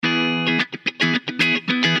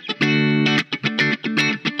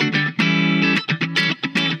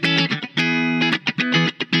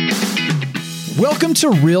Welcome to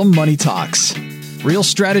Real Money Talks. Real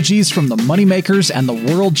strategies from the moneymakers and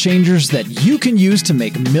the world changers that you can use to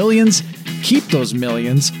make millions, keep those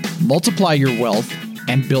millions, multiply your wealth,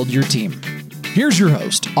 and build your team. Here's your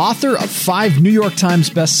host, author of 5 New York Times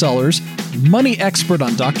bestsellers, money expert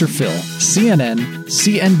on Dr. Phil, CNN,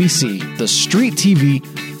 CNBC, The Street TV,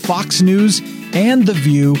 Fox News, and The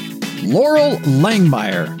View, Loral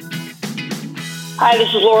Langemeier. Hi, this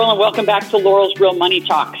is Loral, and welcome back to Loral's Real Money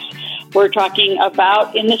Talks. We're talking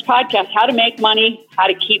about, in this podcast, how to make money, how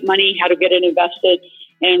to keep money, how to get it invested,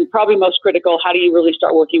 and probably most critical, how do you really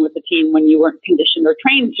start working with a team when you weren't conditioned or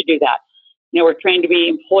trained to do that? You know, we're trained to be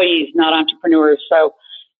employees, not entrepreneurs. So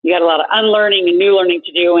you got a lot of unlearning and new learning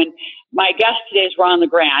to do. And my guest today is Ron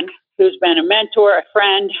LeGrand, who's been a mentor, a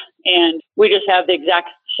friend, and we just have the exact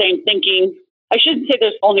same thinking. I shouldn't say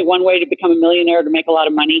there's only one way to become a millionaire to make a lot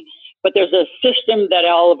of money, but there's a system that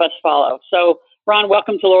all of us follow. So Ron,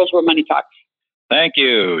 welcome to Loral's Real Money Talks. Thank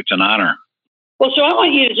you. It's an honor. Well, so I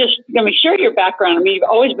want you to just share your background. I mean, you've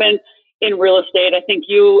always been in real estate. I think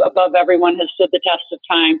you, above everyone, has stood the test of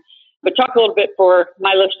time. But talk a little bit for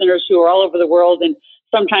my listeners who are all over the world and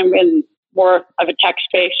sometimes in more of a tech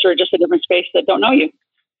space or just a different space that don't know you.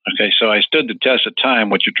 Okay, so I stood the test of time.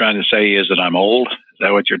 What you're trying to say is that I'm old? Is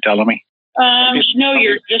that what you're telling me? No,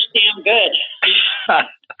 you're just damn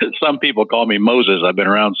good. Some people call me Moses. I've been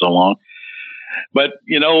around so long. But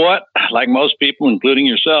you know what? Like most people, including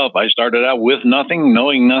yourself, I started out with nothing,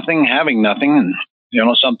 knowing nothing, having nothing. And,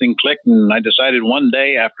 something clicked. And I decided one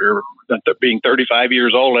day after being 35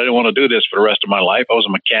 years old, I didn't want to do this for the rest of my life. I was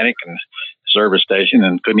a mechanic in a service station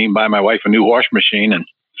and couldn't even buy my wife a new washing machine. And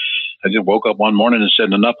I just woke up one morning and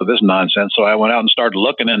said, enough of this nonsense. So I went out and started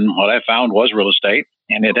looking, and what I found was real estate,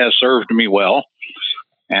 and it has served me well.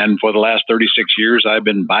 And for the last 36 years, I've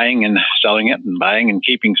been buying and selling it and buying and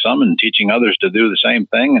keeping some and teaching others to do the same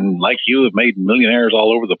thing. And like you, have made millionaires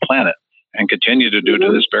all over the planet and continue to do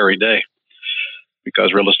to this very day,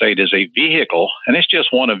 because real estate is a vehicle, and it's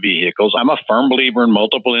just one of vehicles. I'm a firm believer in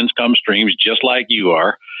multiple income streams, just like you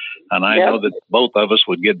are. And I know that both of us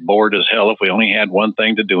would get bored as hell if we only had one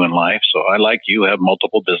thing to do in life. So I, like you, have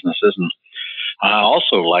multiple businesses. And I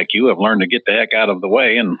also, like you, have learned to get the heck out of the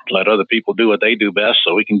way and let other people do what they do best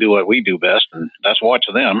so we can do what we do best. And that's watch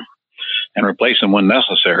them and replace them when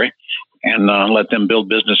necessary and let them build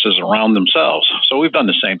businesses around themselves. So we've done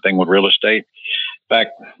the same thing with real estate. In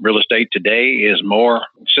fact, real estate today is more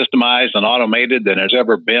systemized and automated than it's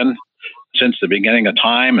ever been since the beginning of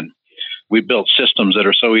time. And we built systems that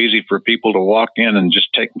are so easy for people to walk in and just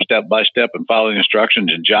take them step by step and follow the instructions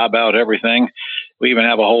and job out everything. We even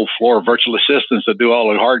have a whole floor of virtual assistants that do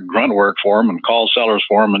all the hard grunt work for them and call sellers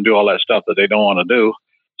for them and do all that stuff that they don't want to do,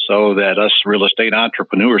 so that us real estate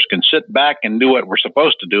entrepreneurs can sit back and do what we're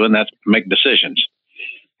supposed to do, and that's make decisions.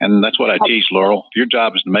 And that's what I teach, Loral. Your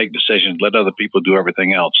job is to make decisions. Let other people do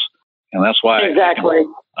everything else. And that's why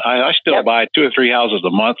I still buy 2 or 3 houses a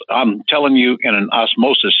month. I'm telling you, in an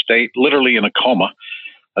osmosis state, literally in a coma,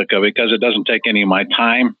 because it doesn't take any of my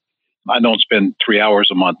time. I don't spend 3 hours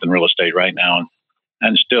a month in real estate right now,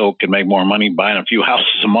 and still can make more money buying a few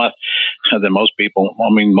houses a month than most people.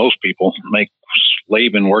 I mean, most people make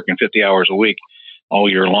slaving working 50 hours a week all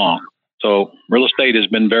year long. So real estate has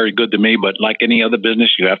been very good to me, but like any other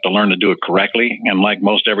business, you have to learn to do it correctly. And like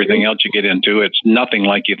most everything else you get into, it's nothing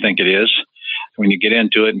like you think it is. When you get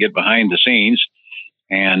into it and get behind the scenes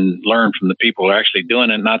and learn from the people who are actually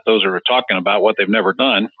doing it, not those who are talking about what they've never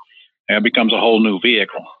done, it becomes a whole new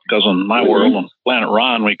vehicle. Because in my world, on Planet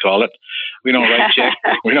Ron, we call it, we don't write checks,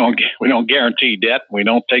 we don't guarantee debt, we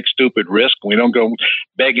don't take stupid risk, we don't go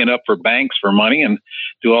begging up for banks for money and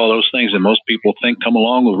do all those things that most people think come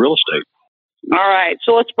along with real estate. All right,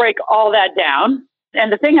 so let's break all that down.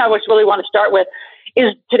 And the thing I always really want to start with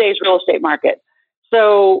is today's real estate market.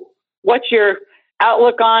 So what's your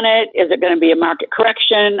outlook on it? Is it going to be a market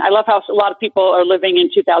correction? I love how a lot of people are living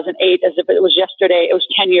in 2008 as if it was yesterday. It was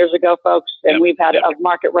 10 years ago, folks, and we've had a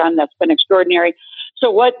market run that's been extraordinary.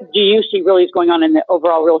 So what do you see really is going on in the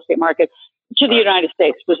overall real estate market to the United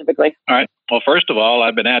States specifically? All right. Well, first of all,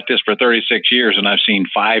 I've been at this for 36 years, and I've seen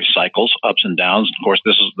 5 cycles, ups and downs. Of course,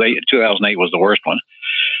 2008 was the worst one.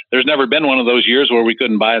 There's never been one of those years where we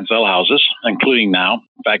couldn't buy and sell houses, including now.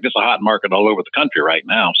 In fact, it's a hot market all over the country right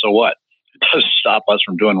now. So what? It doesn't stop us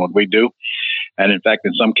from doing what we do. And in fact,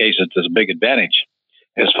 in some cases, it's a big advantage.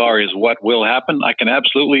 As far as what will happen, I can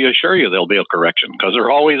absolutely assure you there'll be a correction, because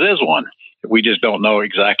there always is one. We just don't know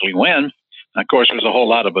exactly when. Of course, there's a whole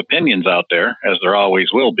lot of opinions out there, as there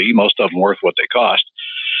always will be, most of them worth what they cost.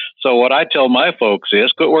 So what I tell my folks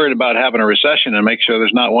is, quit worrying about having a recession and make sure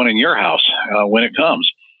there's not one in your house when it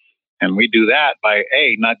comes. And we do that by,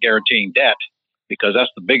 A, not guaranteeing debt. because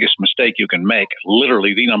that's the biggest mistake you can make.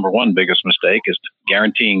 Literally, the number one biggest mistake is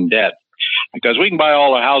guaranteeing debt. Because we can buy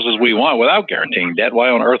all the houses we want without guaranteeing debt. Why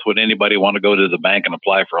on earth would anybody want to go to the bank and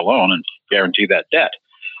apply for a loan and guarantee that debt?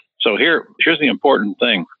 So here's the important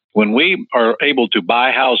thing. When we are able to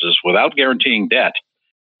buy houses without guaranteeing debt,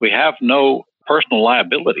 we have no personal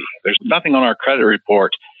liability. There's nothing on our credit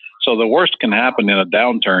report. So the worst can happen in a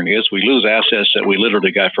downturn is we lose assets that we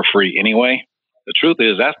literally got for free anyway. The truth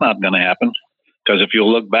is that's not going to happen, because if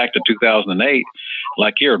you'll look back to 2008,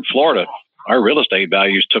 like here in Florida, our real estate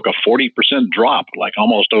values took a 40% drop, like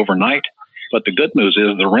almost overnight. But the good news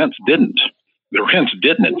is the rents didn't. The rents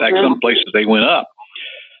didn't. In fact, some places they went up.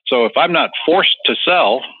 So if I'm not forced to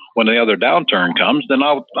sell when the other downturn comes, then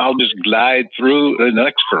I'll just glide through the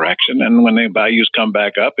next correction. And when the values come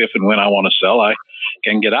back up, if and when I want to sell, I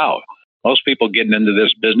can get out. Most people getting into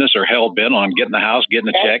this business are hell bent on getting the house, getting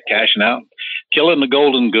a check, cashing out, killing the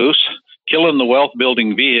golden goose, killing the wealth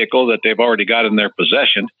building vehicle that they've already got in their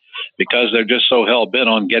possession, because they're just so hell bent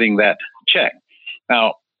on getting that check.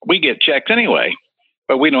 Now, we get checks anyway,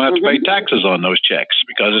 but we don't have to pay taxes on those checks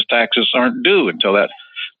because the taxes aren't due until that.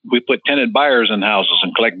 We put tenant buyers in houses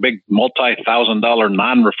and collect big multi-$1,000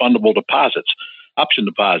 non-refundable deposits, option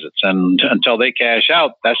deposits. And until they cash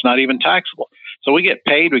out, that's not even taxable. So we get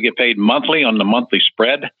paid monthly on the monthly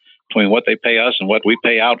spread between what they pay us and what we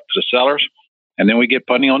pay out to the sellers. And then we get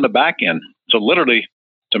money on the back end. So literally,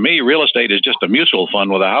 to me, real estate is just a mutual fund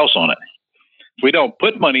with a house on it. We don't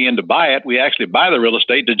put money in to buy it. We actually buy the real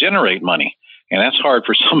estate to generate money. And that's hard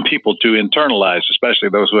for some people to internalize, especially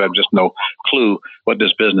those who have just no clue what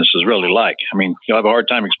this business is really like. I mean, you'll have a hard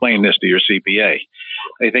time explaining this to your CPA.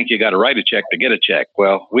 They think you got to write a check to get a check.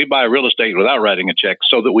 Well, we buy real estate without writing a check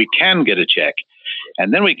so that we can get a check.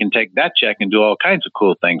 And then we can take that check and do all kinds of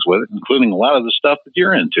cool things with it, including a lot of the stuff that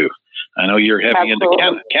you're into. I know you're heavy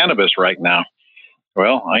into cannabis right now.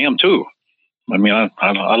 Well, I am too. I mean,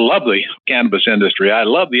 I love the cannabis industry. I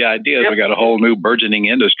love the idea that we got a whole new burgeoning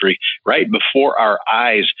industry right before our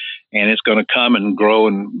eyes, and it's going to come and grow,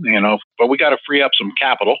 and but we got to free up some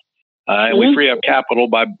capital. And we free up capital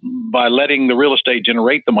by letting the real estate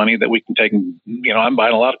generate the money that we can take. I'm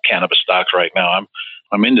buying a lot of cannabis stocks right now.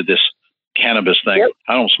 I'm into this cannabis thing.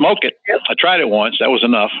 I don't smoke it. I tried it once. That was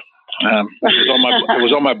enough. It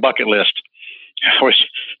was on my bucket list. I was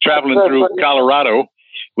traveling through Colorado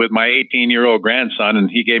with my 18-year-old grandson, and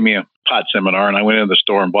he gave me a pot seminar, and I went into the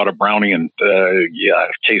store and bought a brownie, and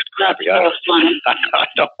it tastes crappy. I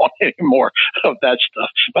don't want any more of that stuff.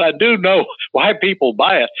 But I do know why people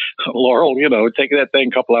buy it, Laurel. Taking that thing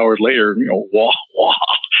a couple hours later, wah.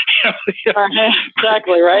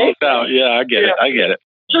 Exactly, right? Yeah, I get it.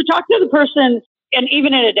 So talk to the person, and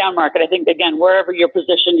even in a down market, I think, again, wherever you're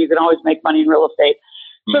positioned, you can always make money in real estate.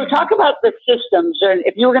 So talk about the systems, and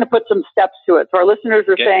if you were going to put some steps to it. So our listeners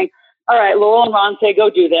are saying, all right, Laurel and Ron say,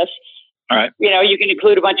 go do this. All right. You can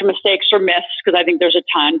include a bunch of mistakes or myths, because I think there's a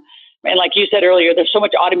ton. And like you said earlier, there's so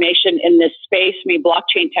much automation in this space. I mean,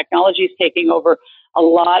 blockchain technology is taking over a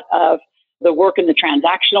lot of the work and the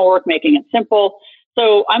transactional work, making it simple.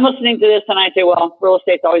 So I'm listening to this and I say, well, real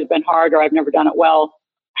estate's always been hard, or I've never done it well.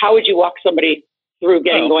 How would you walk somebody through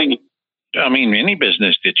getting going? I mean, any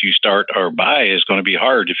business that you start or buy is going to be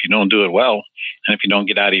hard if you don't do it well and if you don't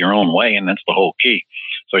get out of your own way, and that's the whole key.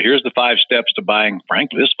 So here's the 5 steps to buying.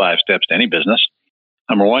 Frankly, there's 5 steps to any business.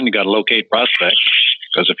 Number 1, you got to locate prospects,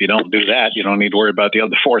 because if you don't do that, you don't need to worry about the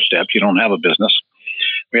other 4 steps. You don't have a business.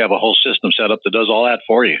 We have a whole system set up that does all that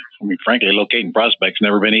for you. I mean, frankly, locating prospects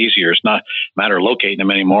never been easier. It's not a matter of locating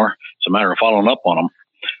them anymore. It's a matter of following up on them.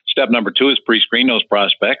 Step number 2 is pre-screen those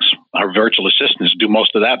prospects. Our virtual assistants do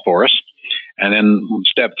most of that for us. And then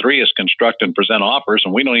step 3 is construct and present offers.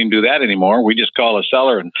 And we don't even do that anymore. We just call a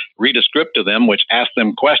seller and read a script to them, which asks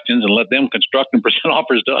them questions and let them construct and present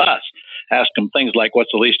offers to us. Ask them things like,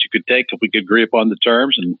 what's the least you could take if we could agree upon the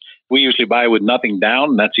terms? And we usually buy with nothing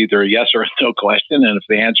down. And that's either a yes or a no question. And if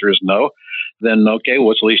the answer is no, then okay,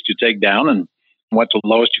 what's the least you take down? And what's the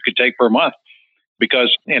lowest you could take per month?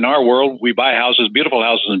 Because in our world, we buy houses in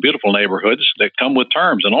beautiful neighborhoods that come with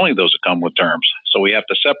terms, and only those that come with terms. So we have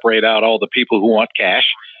to separate out all the people who want cash,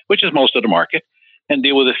 which is most of the market, and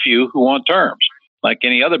deal with a few who want terms. Like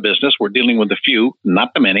any other business, we're dealing with the few,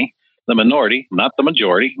 not the many, the minority, not the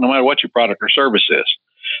majority, no matter what your product or service is.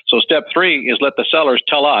 So step 3 is let the sellers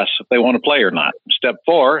tell us if they want to play or not. Step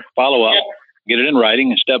 4, follow up, get it in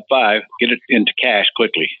writing. And step 5, get it into cash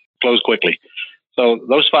quickly, close quickly. So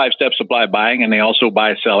those 5 steps apply buying, and they also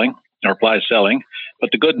apply selling.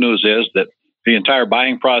 But the good news is that the entire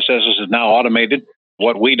buying process is now automated.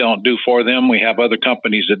 What we don't do for them, we have other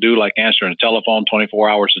companies that do, like answering a telephone 24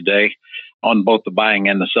 hours a day on both the buying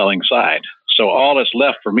and the selling side. So all that's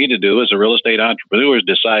left for me to do as a real estate entrepreneur is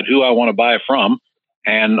decide who I want to buy from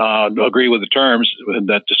and agree with the terms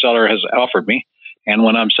that the seller has offered me. And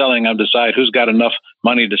when I'm selling, I decide who's got enough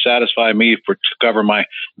money to satisfy me to cover my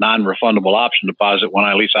non-refundable option deposit when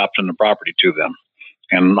I lease option the property to them.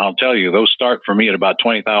 And I'll tell you, those start for me at about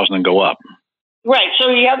 $20,000 and go up. Right. So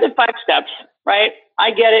you have the 5 steps, right?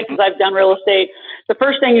 I get it because I've done real estate. The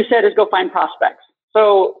first thing you said is go find prospects.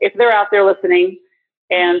 So if they're out there listening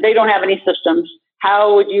and they don't have any systems,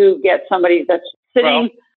 how would you get somebody that's sitting,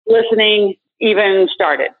 listening, even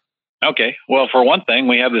started? Okay. Well, for one thing,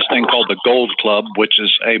 we have this thing called the Gold Club, which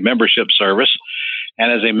is a membership service.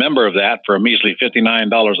 And as a member of that, for a measly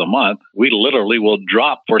 $59 a month, we literally will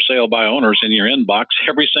drop for sale by owners in your inbox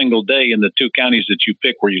every single day in the 2 counties that you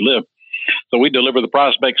pick where you live. So we deliver the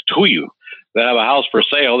prospects to you that have a house for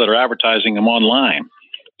sale that are advertising them online.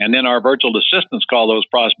 And then our virtual assistants call those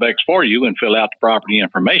prospects for you and fill out the property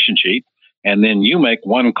information sheet. And then you make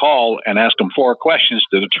one call and ask them 4 questions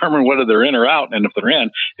to determine whether they're in or out, and if they're in,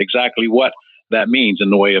 exactly what that means in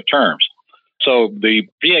the way of terms. So the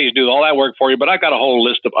VAs do all that work for you, but I got a whole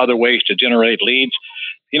list of other ways to generate leads.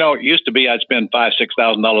 You know, it used to be I'd spend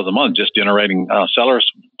 $5,000-$6,000 a month just generating sellers.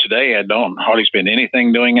 Today, I don't hardly spend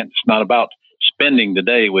anything doing it. It's not about spending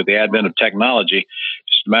today with the advent of technology.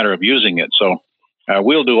 It's just a matter of using it. So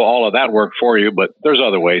we'll do all of that work for you, but there's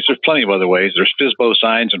other ways. There's plenty of other ways. There's FSBO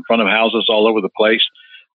signs in front of houses all over the place.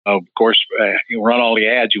 Of course, you run all the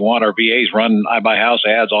ads you want. Our VAs run I Buy House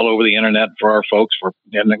ads all over the internet for our folks,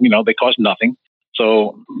 and they cost nothing.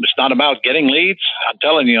 So it's not about getting leads. I'm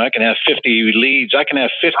telling you, I can have 50 leads. I can have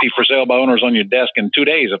 50 for sale by owners on your desk in 2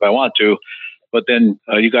 days if I want to. But then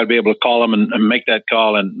you got to be able to call them and make that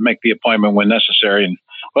call and make the appointment when necessary. And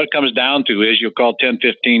what it comes down to is you'll call 10,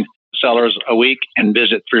 15 sellers a week and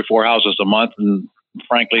visit 3 or 4 houses a month. And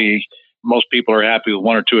frankly, most people are happy with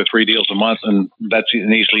 1 or 2 or 3 deals a month. And that's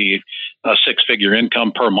an easily a 6-figure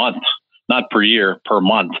income per month, not per year, per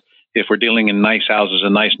month. If we're dealing in nice houses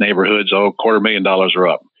and nice neighborhoods, $250,000 or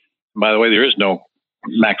up. And by the way, there is no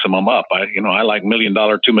maximum up. I like $1 million,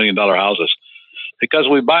 $2 million houses because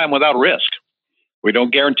we buy them without risk. We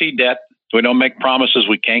don't guarantee debt. We don't make promises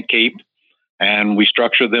we can't keep. And we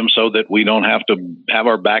structure them so that we don't have to have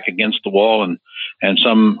our back against the wall and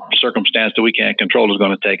some circumstance that we can't control is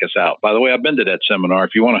going to take us out. By the way, I've been to that seminar.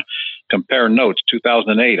 If you want to compare notes,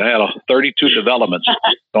 2008, I had 32 developments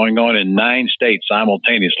going on in 9 states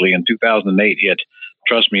simultaneously. In 2008 hit.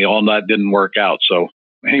 Trust me, all that didn't work out. So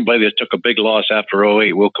anybody that took a big loss after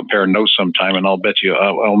 08, we'll compare notes sometime, and I'll bet you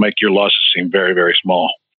I'll make your losses seem very, very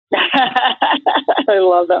small. I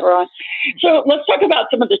love that, Ron. So let's talk about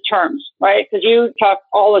some of the terms, right? Because you talk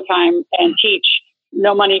all the time and teach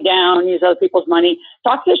no money down, use other people's money.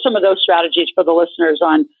 Talk to some of those strategies for the listeners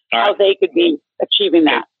on how they could be achieving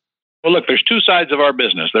that. Well, look, there's 2 sides of our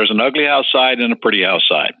business. There's an ugly house side and a pretty house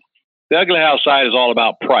side. The ugly house side is all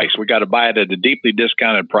about price. We got to buy it at a deeply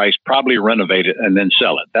discounted price, probably renovate it, and then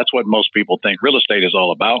sell it. That's what most people think real estate is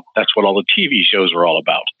all about. That's what all the TV shows are all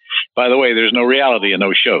about. By the way, there's no reality in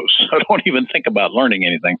those shows. So don't even think about learning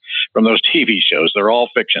anything from those TV shows. They're all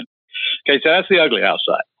fiction. Okay, so that's the ugly house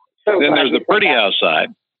side. Then there's the pretty house side,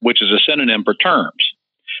 which is a synonym for terms.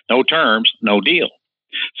 No terms, no deal.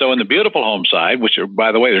 So in the beautiful home side, which are,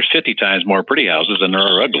 by the way, there's 50 times more pretty houses than there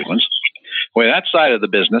are ugly ones. Well, that side of the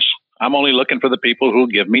business, I'm only looking for the people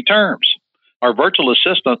who give me terms. Our virtual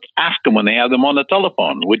assistants ask them when they have them on the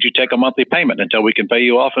telephone, would you take a monthly payment until we can pay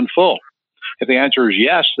you off in full? If the answer is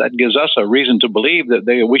yes, that gives us a reason to believe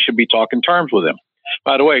that we should be talking terms with them.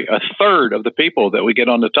 By the way, 1/3 of the people that we get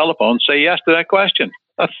on the telephone say yes to that question.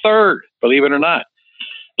 1/3, believe it or not.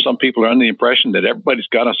 Some people are under the impression that everybody's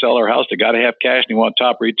got to sell their house. They got to have cash and you want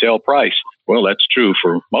top retail price. Well, that's true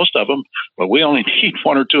for most of them, but we only need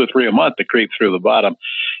 1 or 2 or 3 a month to creep through the bottom.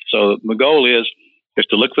 So the goal is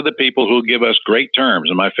to look for the people who give us great terms.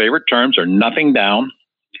 And my favorite terms are nothing down,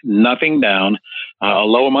 a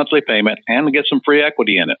low monthly payment, and get some free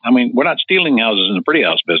equity in it. I mean, we're not stealing houses in the pretty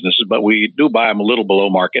house businesses, but we do buy them a little below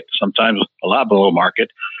market, sometimes a lot below market,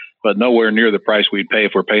 but nowhere near the price we'd pay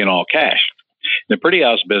if we're paying all cash. In the pretty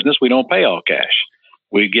house business, we don't pay all cash.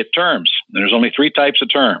 We get terms. There's only 3 types of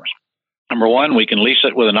terms. Number 1, we can lease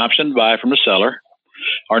it with an option to buy from the seller.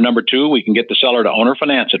 Or number 2, we can get the seller to owner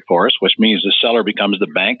finance it for us, which means the seller becomes the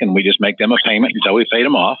bank and we just make them a payment until we pay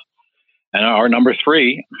them off. And our number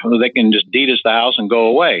 3, they can just deed us the house and go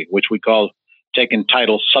away, which we call taking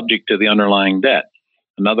title subject to the underlying debt.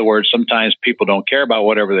 In other words, sometimes people don't care about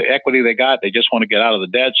whatever the equity they got. They just want to get out of the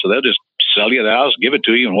debt. So they'll just sell you the house, give it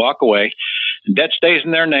to you, and walk away. And debt stays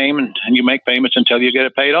in their name, and you make payments until you get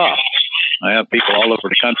it paid off. I have people all over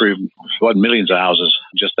the country who bought millions of houses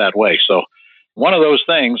just that way. So one of those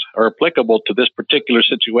things are applicable to this particular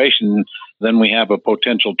situation, then we have a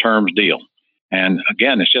potential terms deal. And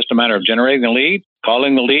again, it's just a matter of generating a lead,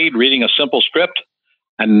 calling the lead, reading a simple script,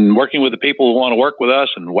 and working with the people who want to work with us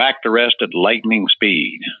and whack the rest at lightning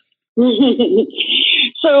speed.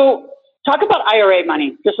 So talk about IRA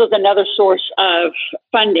money. This is another source of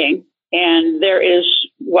funding. And there is,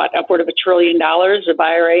 upward of $1 trillion of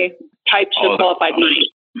IRA types of qualified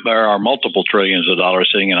money. There are multiple trillions of dollars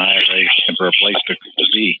sitting in IRA looking for a place to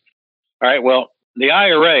be. All right, well, the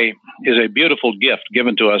IRA is a beautiful gift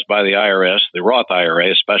given to us by the IRS, the Roth IRA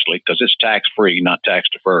especially, because it's tax-free, not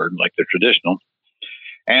tax-deferred like the traditional.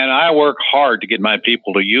 And I work hard to get my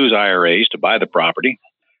people to use IRAs to buy the property.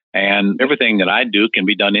 And everything that I do can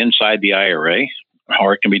be done inside the IRA,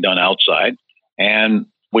 or it can be done outside. And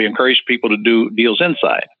we encourage people to do deals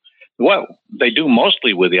inside. What they do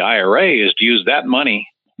mostly with the IRA is to use that money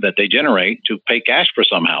that they generate to pay cash for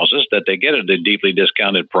some houses that they get at a deeply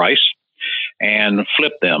discounted price and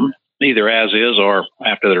flip them either as is or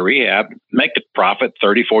after the rehab, make a profit,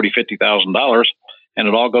 $30,000, $40,000, $50,000, and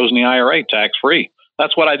it all goes in the IRA tax free.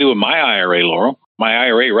 That's what I do with my IRA, Laurel. My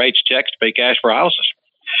IRA writes checks to pay cash for houses.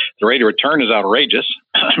 The rate of return is outrageous.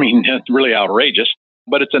 I mean, it's really outrageous,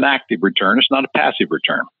 but it's an active return. It's not a passive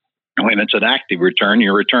return. When it's an active return,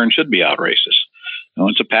 your return should be outrageous. When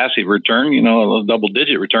it's a passive return, a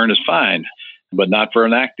double-digit return is fine, but not for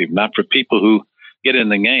an active, not for people who get in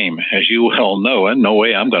the game. As you well know, and no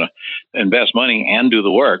way I'm going to invest money and do the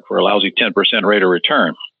work for a lousy 10% rate of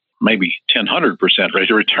return. Maybe 100%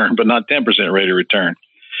 rate of return, but not 10% rate of return.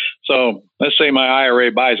 So let's say my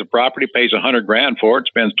IRA buys a property, pays $100,000 for it,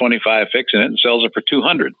 spends $25,000 fixing it, and sells it for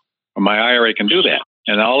 $200,000. Well, my IRA can do that,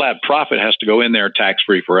 and all that profit has to go in there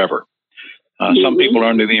tax-free forever. Some people are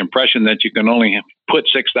under the impression that you can only put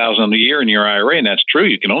 $6,000 a year in your IRA, and that's true.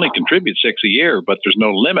 You can only contribute $6,000 a year, but there's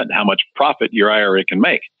no limit how much profit your IRA can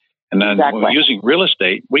make. And then using real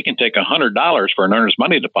estate, we can take $100 for an earnest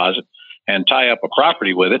money deposit and tie up a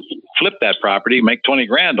property with it, flip that property, make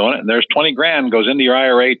 $20,000 on it, and there's $20,000 goes into your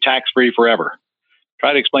IRA tax-free forever.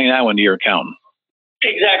 Try to explain that one to your accountant.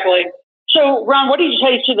 Exactly. So, Ron, what do you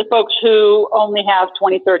say to the folks who only have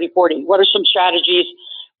 20, 30, 40? What are some strategies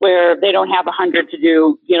where they don't have 100 to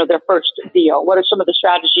do, their first deal? What are some of the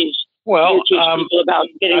strategies you teach people about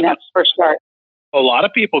getting that first start? A lot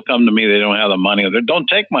of people come to me, they don't have the money, or they don't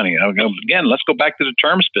take money. Again, let's go back to the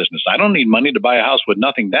terms business. I don't need money to buy a house with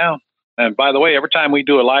nothing down. And by the way, every time we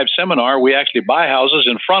do a live seminar, we actually buy houses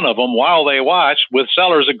in front of them while they watch, with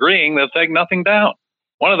sellers agreeing they'll take nothing down.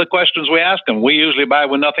 One of the questions we ask them, we usually buy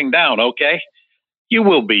with nothing down, okay? You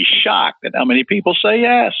will be shocked at how many people say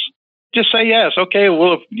yes. Just say yes. Okay,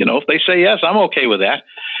 well, if they say yes, I'm okay with that.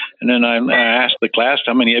 And then I ask the class,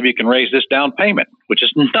 how many of you can raise this down payment, which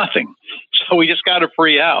is nothing. So we just got a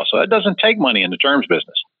free house. So it doesn't take money in the terms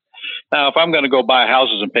business. Now, if I'm going to go buy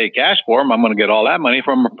houses and pay cash for them, I'm going to get all that money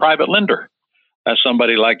from a private lender. That's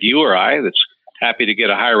somebody like you or I that's happy to get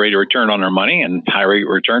a high rate of return on their money, and high rate of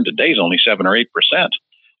return today is only 7 or 8%,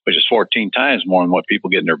 which is 14 times more than what people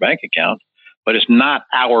get in their bank account. But it's not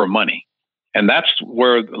our money. And that's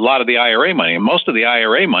where a lot of the IRA money, and most of the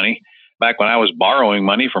IRA money, back when I was borrowing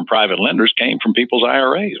money from private lenders, came from people's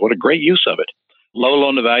IRAs. What a great use of it. Low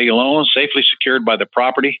loan-to-value loans, safely secured by the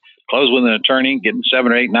property, closed with an attorney, getting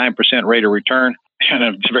 7 or 8, 9% rate of return, and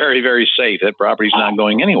it's very, very safe. That property's not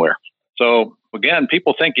going anywhere. So, again,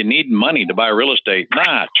 people think you need money to buy real estate.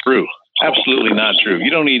 Not true. Absolutely not true.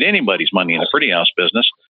 You don't need anybody's money in the pretty house business.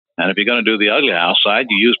 And if you're going to do the ugly house side,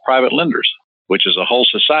 you use private lenders, which is a whole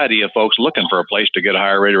society of folks looking for a place to get a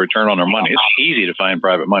higher rate of return on their money. It's easy to find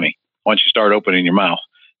private money once you start opening your mouth,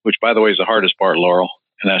 which, by the way, is the hardest part, Laurel.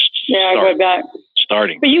 And that's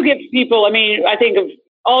starting. But you give people, I think of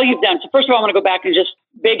all you've done. So first of all, I want to go back and just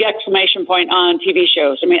big exclamation point on TV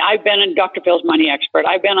shows. I've been in Dr. Phil's Money Expert.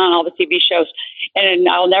 I've been on all the TV shows. And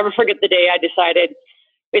I'll never forget the day I decided,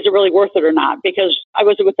 is it really worth it or not? Because I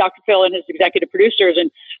was with Dr. Phil and his executive producers,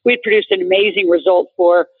 and we had produced an amazing result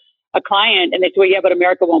for a client. And they said, well, yeah, but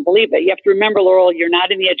America won't believe it. You have to remember, Laurel, you're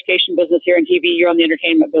not in the education business here in TV. You're on the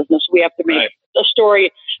entertainment business. We have to make a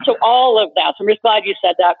story. So all of that. So I'm just glad you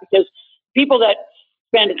said that, because people that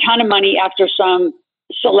spend a ton of money after some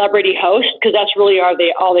celebrity host, because that's really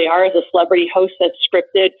all they are is a celebrity host that's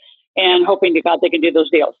scripted and hoping to God they can do those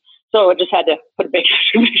deals. So I just had to put a big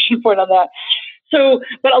exclamation point on that. So,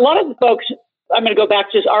 but a lot of the folks, I'm going to go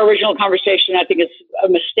back to our original conversation, I think it's a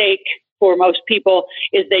mistake for most people,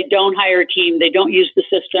 is they don't hire a team. They don't use the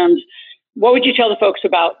systems. What would you tell the folks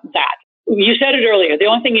about that? you said it earlier, the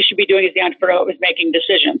only thing you should be doing as the entrepreneur is making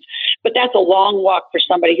decisions. But that's a long walk for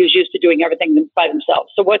somebody who's used to doing everything by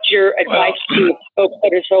themselves. So what's your advice to folks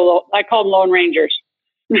that are solo? I call them Lone Rangers.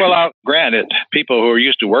 Well, granted, people who are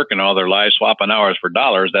used to working all their lives, swapping hours for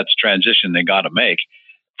dollars, that's a transition they got to make.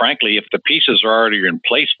 Frankly, if the pieces are already in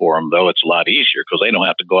place for them, though, it's a lot easier because they don't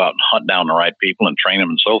have to go out and hunt down the right people and train them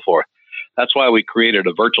and so forth. That's why we created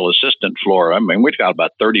a virtual assistant floor. I mean, we've got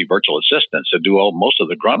about 30 virtual assistants that do most of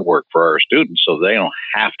the grunt work for our students, so they don't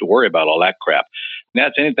have to worry about all that crap. And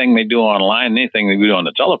that's anything they do online, anything they do on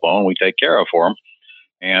the telephone, we take care of for them.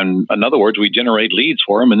 And in other words, we generate leads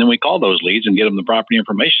for them, and then we call those leads and get them the property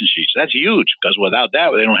information sheets. That's huge because without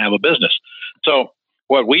that, they don't have a business. So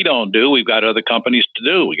what we don't do, we've got other companies to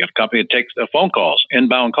do. We got a company that takes the phone calls,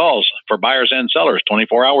 inbound calls for buyers and sellers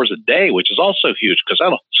 24 hours a day, which is also huge because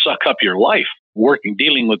that'll suck up your life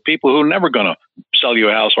dealing with people who are never going to sell you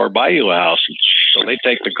a house or buy you a house. So they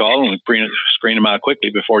take the call and we screen them out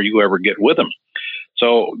quickly before you ever get with them.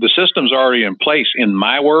 So the system's already in place. In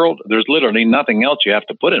my world, there's literally nothing else you have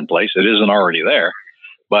to put in place that isn't already there.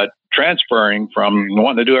 But transferring from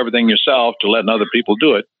wanting to do everything yourself to letting other people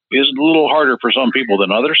do it is a little harder for some people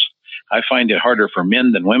than others. I find it harder for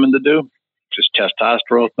men than women to do. Just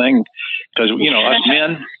testosterone thing. Because,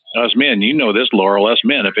 us men, you know this, Laurel, us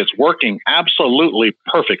men, if it's working absolutely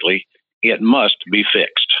perfectly, it must be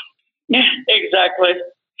fixed. Yeah, exactly.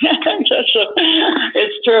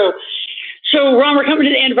 It's true. So, Ron, we're coming to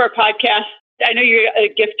the end of our podcast. I know you're a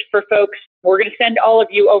gift for folks. We're going to send all of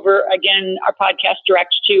you over, again, our podcast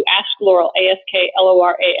directs to Ask Laurel,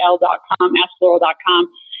 AskLoral.com, AskLaurel.com.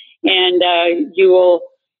 And you will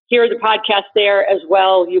hear the podcast there as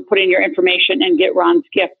well. You put in your information and get Ron's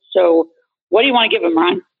gift. So what do you want to give him,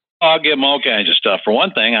 Ron? I'll give him all kinds of stuff. For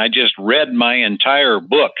one thing, I just read my entire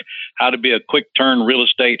book, How to Be a Quick Turn Real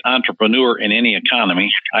Estate Entrepreneur in Any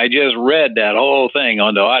Economy. I just read that whole thing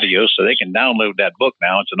onto audio, so they can download that book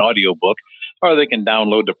now. It's an audio book, or they can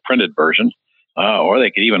download the printed version, or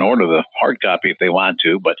they could even order the hard copy if they want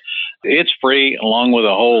to. But it's free, along with a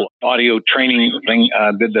whole audio training thing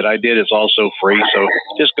that I did. It's also free. So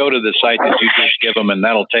just go to the site that you just give them, and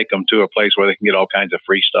that'll take them to a place where they can get all kinds of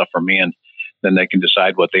free stuff from me, and then they can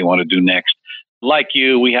decide what they want to do next. Like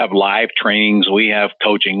you, we have live trainings, we have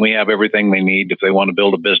coaching, we have everything they need if they want to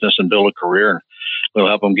build a business and build a career. We'll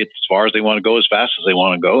help them get as far as they want to go, as fast as they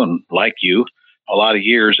want to go. And like you, a lot of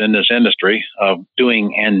years in this industry of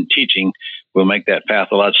doing and teaching will make that path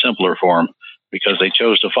a lot simpler for them because they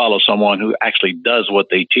chose to follow someone who actually does what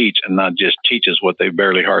they teach and not just teaches what they've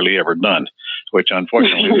hardly ever done, which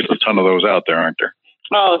unfortunately there's a ton of those out there, aren't there?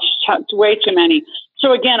 Oh, it's way too many.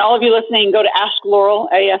 So again, all of you listening, go to Ask Laurel,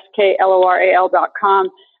 AskLoral.com.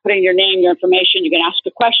 Put in your name, your information. You can ask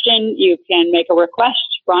a question. You can make a request.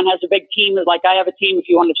 Ron has a big team, like I have a team. If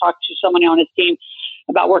you want to talk to someone on his team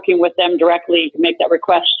about working with them directly, you can make that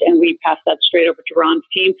request, and we pass that straight over to Ron's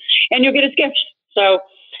team, and you'll get his gift. So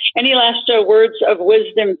any last words of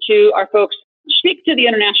wisdom to our folks? Speak to the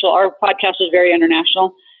international. Our podcast is very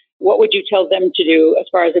international. What would you tell them to do as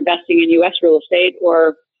far as investing in U.S. real estate?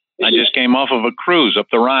 Or I just came off of a cruise up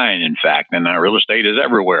the Rhine, in fact, and real estate is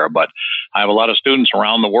everywhere. But I have a lot of students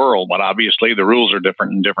around the world, but obviously the rules are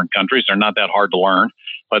different in different countries. They're not that hard to learn.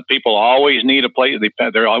 But people always need a place.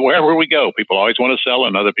 Wherever we go, people always want to sell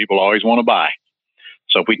and other people always want to buy.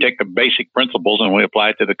 So if we take the basic principles and we apply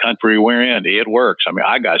it to the country we're in, it works. I mean,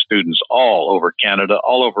 I got students all over Canada,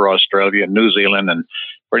 all over Australia, New Zealand, and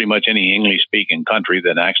pretty much any English-speaking country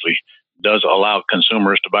that actually does allow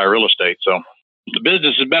consumers to buy real estate. So the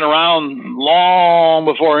business has been around long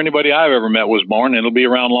before anybody I've ever met was born. It'll be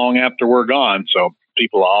around long after we're gone. So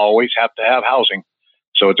people always have to have housing.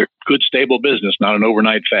 So it's a good, stable business, not an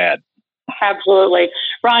overnight fad. Absolutely.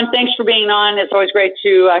 Ron, thanks for being on. It's always great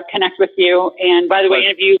to connect with you. And by the way,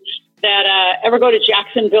 any of you that ever go to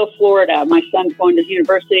Jacksonville, Florida, my son's going to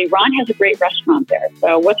university, Ron has a great restaurant there.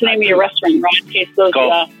 So what's the name of your restaurant, Ron? In case those,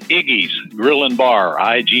 called Iggy's Grill and Bar,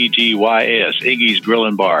 IGGYS, Iggy's Grill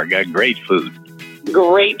and Bar. Got great food.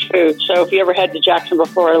 Great food. So if you ever head to Jacksonville,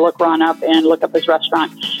 Florida, look Ron up and look up his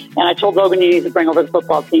restaurant. And I told Logan you need to bring over the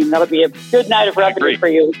football team. That'll be a good night of revenue for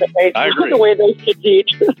you. I agree. The way those kids eat.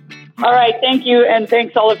 All right. Thank you. And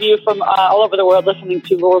thanks all of you from all over the world listening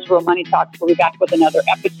to Laurel's Real Money Talks. We'll be back with another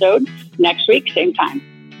episode next week, same time.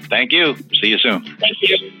 Thank you. See you soon. Thank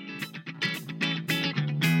you.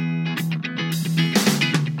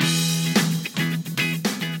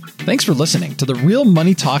 Thanks for listening to the Real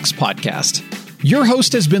Money Talks podcast. Your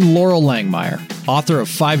host has been Laurel Langmeyer, author of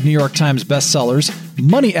 5 New York Times bestsellers,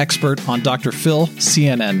 money expert on Dr. Phil,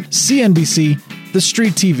 CNN, CNBC, The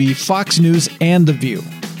Street TV, Fox News, and The View.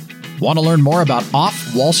 Want to learn more about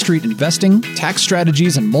off-Wall Street investing, tax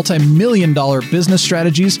strategies, and multi-million-dollar business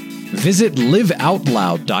strategies? Visit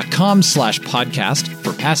liveoutloud.com/podcast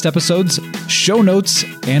for past episodes, show notes,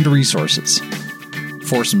 and resources.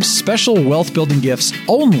 For some special wealth-building gifts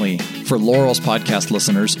only for Laurel's podcast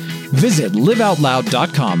listeners, visit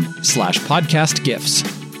liveoutloud.com/podcast gifts.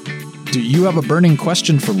 Do you have a burning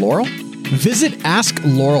question for Laurel? Visit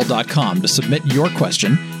asklaurel.com to submit your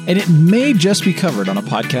question, and it may just be covered on a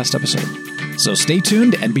podcast episode. So stay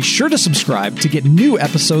tuned and be sure to subscribe to get new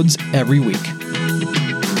episodes every week.